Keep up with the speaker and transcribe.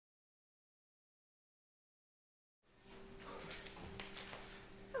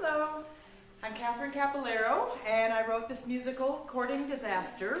Catherine Capellaro, and I wrote this musical, Courting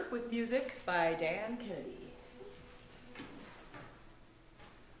Disaster, with music by Dan Kennedy.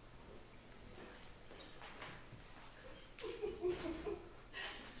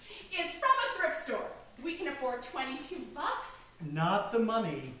 It's from a thrift store. We can afford $22. Not the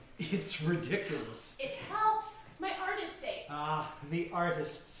money. It's ridiculous. It helps. My artist dates. Ah, the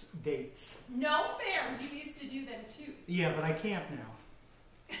artist's dates. No fair. You used to do them too. Yeah, but I can't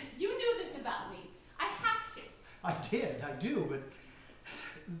now. You knew this about me. I have to. I do, but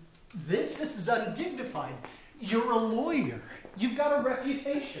this is undignified. You're a lawyer. You've got a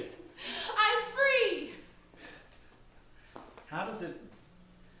reputation. I'm free. How does it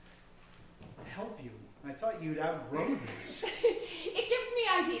help you? I thought you'd outgrown this. It gives me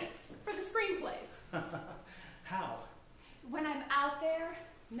ideas for the screenplays. How? When I'm out there,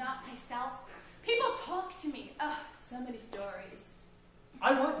 not myself, people talk to me. Oh, so many stories.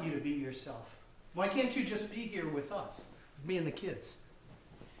 I want you to be yourself. Why can't you just be here with us, with me and the kids?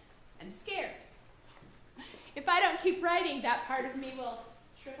 I'm scared. If I don't keep writing, that part of me will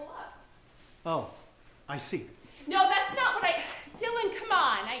shrivel up. Oh, I see. No, that's not what Dylan, come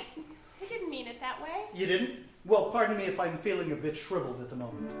on. I didn't mean it that way. You didn't? Well, pardon me if I'm feeling a bit shriveled at the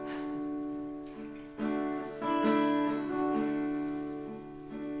moment.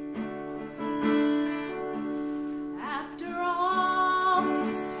 After all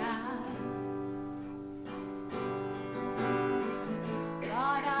this time,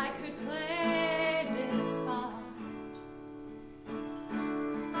 thought I could play this part.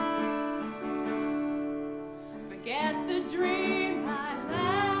 Forget the dream I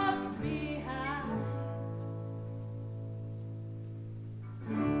left behind.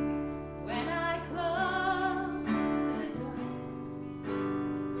 When I closed the door,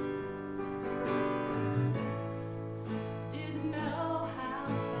 didn't know how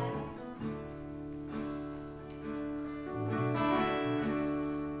fast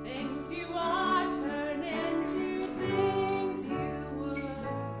things you are turn into things you were.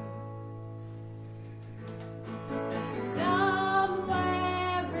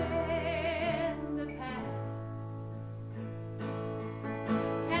 Somewhere in the past,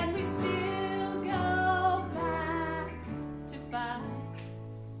 can we still go back to fight?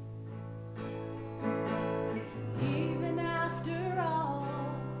 Even after all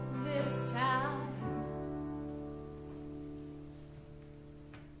this time.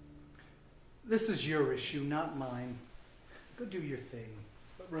 This is your issue, not mine. Go do your thing.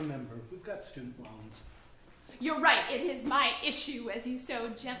 But remember, we've got student loans. You're right, it is my issue, as you so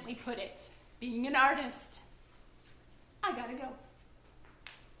gently put it, being an artist. I gotta go.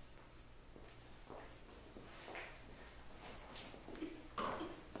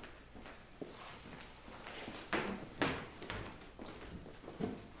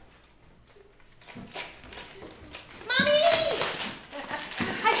 Mommy!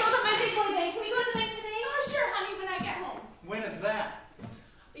 I filled up my big boy bank. Can we go to the bank today? Oh, sure, honey, when I get home. When is that?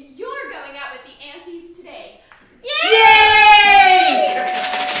 You're going out with the aunties today. Yay!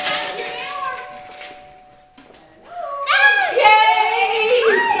 And here they are. Yay!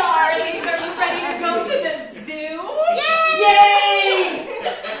 Darlings, are you ready to go to the zoo? Yay!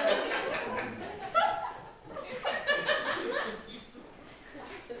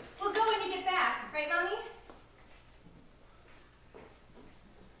 We'll go when you get back, right, Mommy?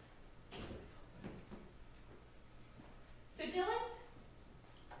 So, Dylan,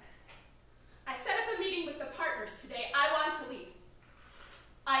 I set up a meeting with the partners today. I want to leave.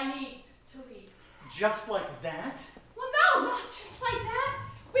 I need to leave. Just like that? Well, no, not just like that.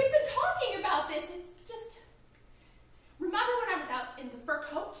 We've been talking about this. It's just... Remember when I was out in the fur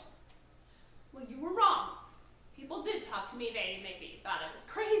coat? Well, you were wrong. People did talk to me. They maybe thought I was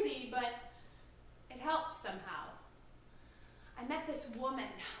crazy, but it helped somehow. I met this woman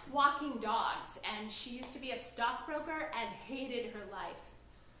walking dogs, and she used to be a stockbroker and hated her life.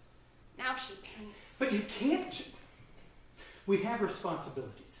 Now she paints. But you can't. We have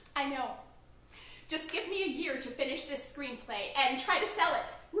responsibilities. I know. Just give me a year to finish this screenplay and try to sell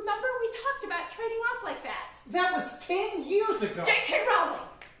it. Remember, we talked about trading off like that. That was 10 years ago. J.K. Rowling.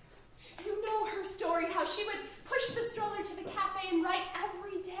 You know her story, how she would push the stroller to the cafe and write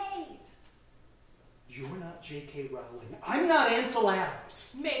every day. You're not J.K. Rowling. I'm not Ansel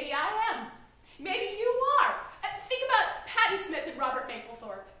Adams. Maybe I am. Maybe you are. Think about Patti Smith and Robert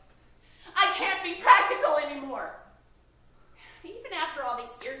Mapplethorpe. I can't be practical anymore. Even after all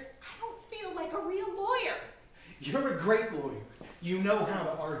these years, I don't feel like a real lawyer. You're a great lawyer. You know how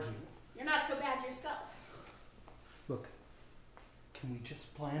to argue. You're not so bad yourself. Look, can we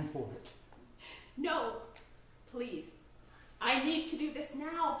just plan for it? No, please. I need to do this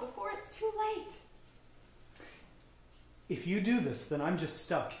now before it's too late. If you do this, then I'm just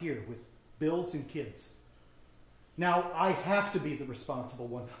stuck here with bills and kids. Now I have to be the responsible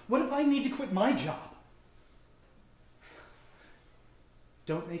one. What if I need to quit my job?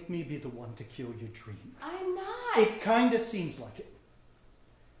 Don't make me be the one to kill your dream. I'm not. It kind of seems like it.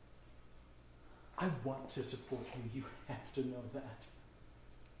 I want to support you. You have to know that.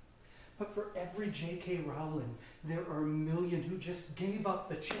 But for every J.K. Rowling, there are a million who just gave up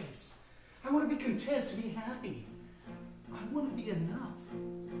the chase. I want to be content, to be happy. I want to be enough.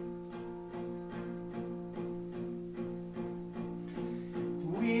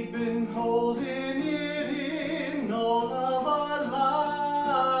 We've been holding it in all of our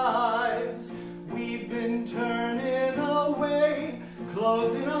lives. We've been turning away,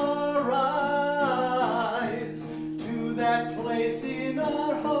 closing our eyes to that place in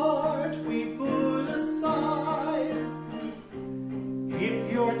our heart we put aside.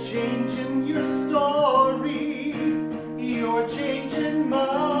 If you're changing your story, you're changing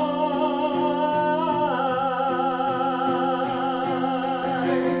mine.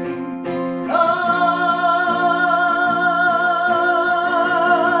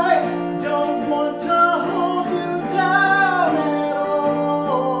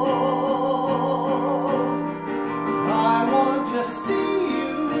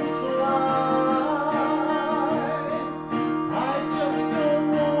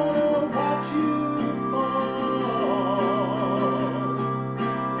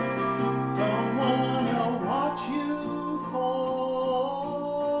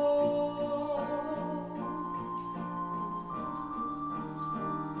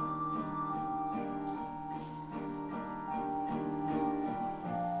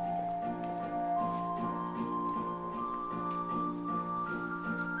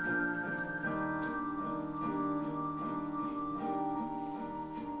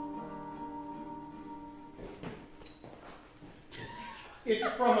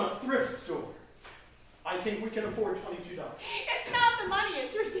 It's from a thrift store. I think we can afford $22. It's not the money,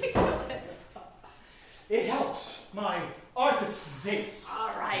 it's ridiculous. It helps my artist's dates.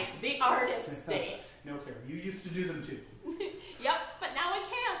 All right, the artist's dates. No fair. You used to do them too. Yep, but now I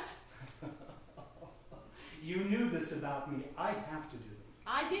can't. You knew this about me. I have to do them.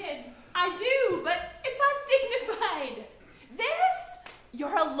 I did. I do, but it's undignified. This?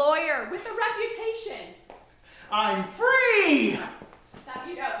 You're a lawyer with a reputation. I'm free! That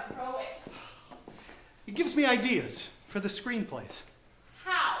you don't throw it. It gives me ideas for the screenplays.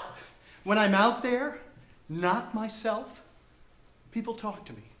 How? When I'm out there, not myself, people talk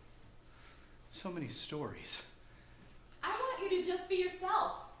to me. So many stories. I want you to just be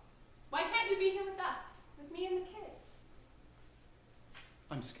yourself. Why can't you be here with us? With me and the kids?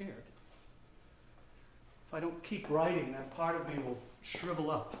 I'm scared. If I don't keep writing, that part of me will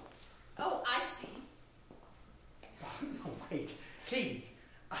shrivel up. Oh, I see. No, wait. Katie,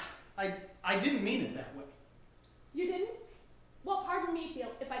 I didn't mean it that way. You didn't? Well, pardon me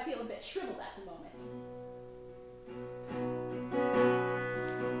if I feel a bit shriveled at the moment.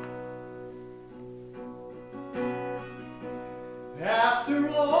 After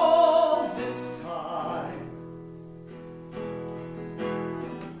all this time,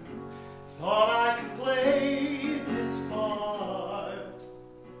 thought I could play this part.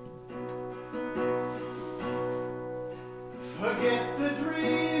 Forget the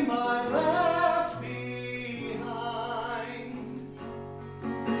dream I left behind.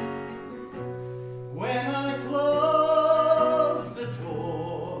 When I closed the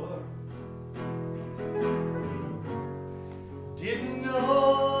door, didn't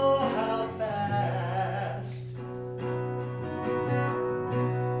know how fast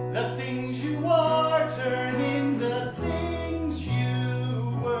the things you are turn into things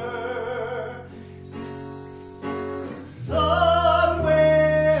you were. Somewhere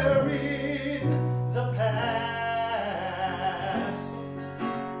in the past,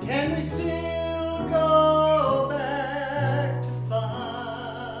 can we still go back to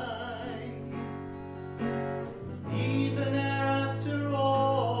find, even after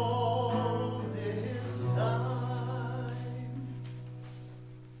all this time?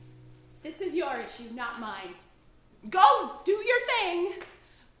 This is your issue, not mine. Go do your thing.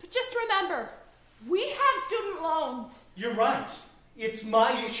 But just remember, we have student loans. You're right. It's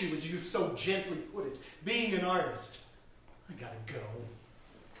my issue, as you so gently put it, being an artist. I gotta go.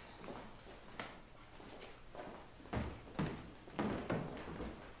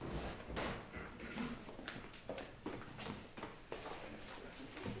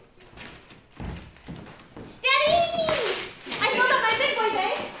 Daddy! I filled up my Bitcoin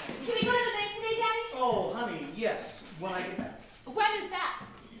bank. Can we go to the bank today, Daddy? Oh, honey, yes, when I get back. When is that?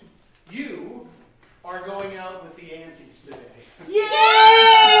 You are going out with the aunties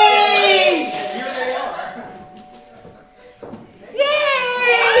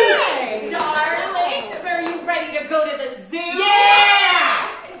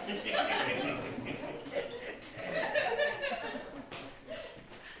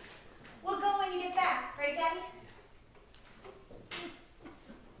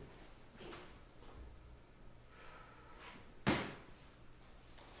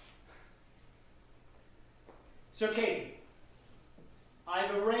So Katie, I've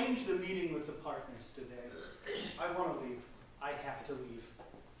arranged the meeting with the partners today. I want to leave. I have to leave.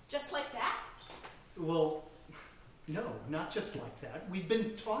 Just like that? Well, no, not just like that. We've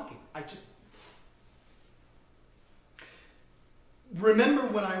been talking. Remember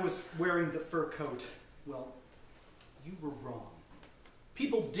when I was wearing the fur coat? Well, you were wrong.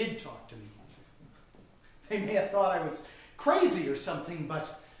 People did talk to me. They may have thought I was crazy or something,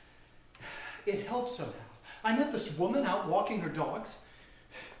 but it helped somehow. I met this woman out walking her dogs.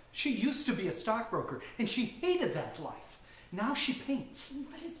 She used to be a stockbroker, and she hated that life. Now she paints.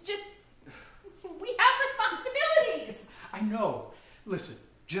 But it's just, we have responsibilities. I know. Listen,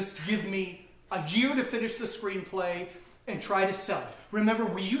 just give me a year to finish the screenplay and try to sell it. Remember,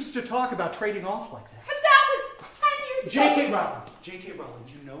 we used to talk about trading off like that. But that was 10 years ago. J.K. Rowling,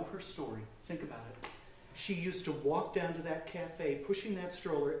 you know her story. Think about it. She used to walk down to that cafe, pushing that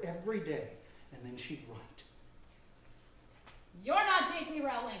stroller every day, and then she'd write. You're not J.K.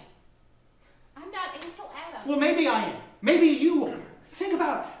 Rowling. I'm not Ansel Adams. Well, maybe I am. Maybe you are. Think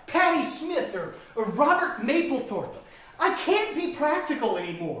about Patti Smith or Robert Mapplethorpe. I can't be practical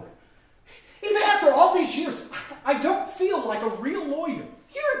anymore. Even after all these years, I don't feel like a real lawyer.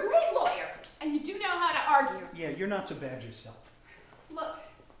 You're a great lawyer, and you do know how to argue. Yeah, you're not so bad yourself. Look,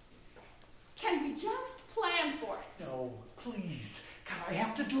 can we just plan for it? No, please. God, I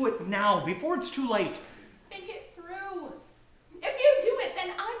have to do it now, before it's too late. Think it through. If you do it,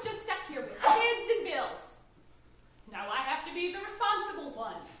 then I'm just stuck here with kids and bills. Now I have to be the responsible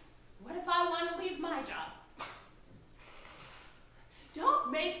one. What if I want to leave my job? Don't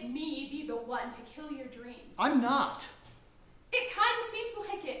make me be the one to kill your dream. I'm not. It kind of seems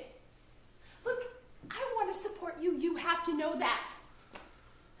like it. Look, I want to support you. You have to know that.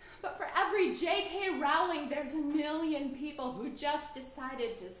 But for every J.K. Rowling, there's a million people who just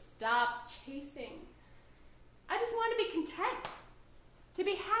decided to stop chasing. I just want to be content, to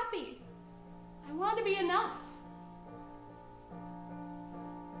be happy. I want to be enough.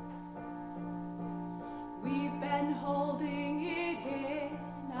 We've been holding it in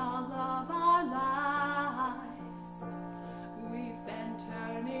all of our lives. We've been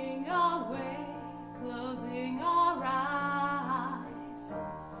turning away, closing our eyes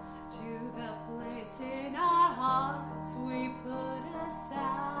to the place in our hearts we put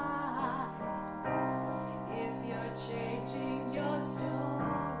aside. If you're changing your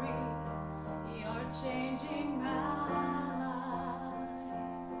story, you're changing mine.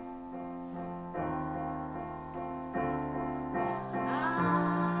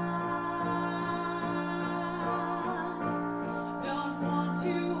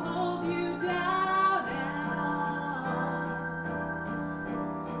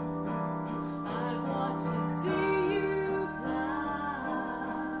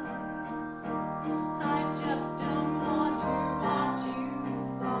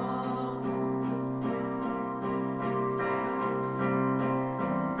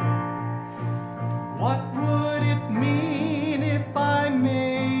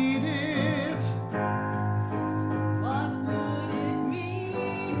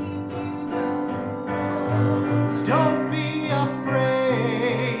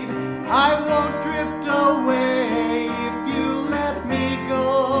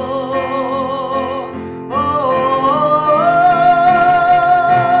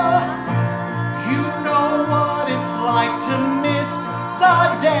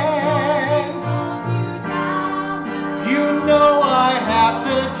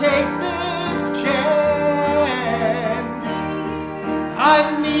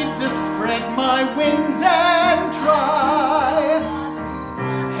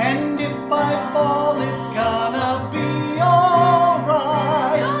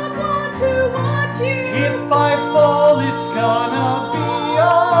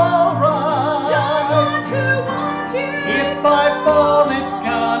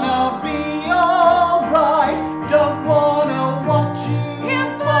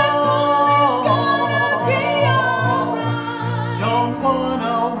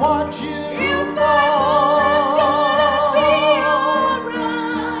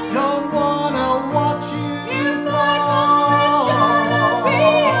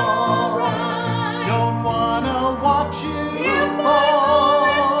 Watch you.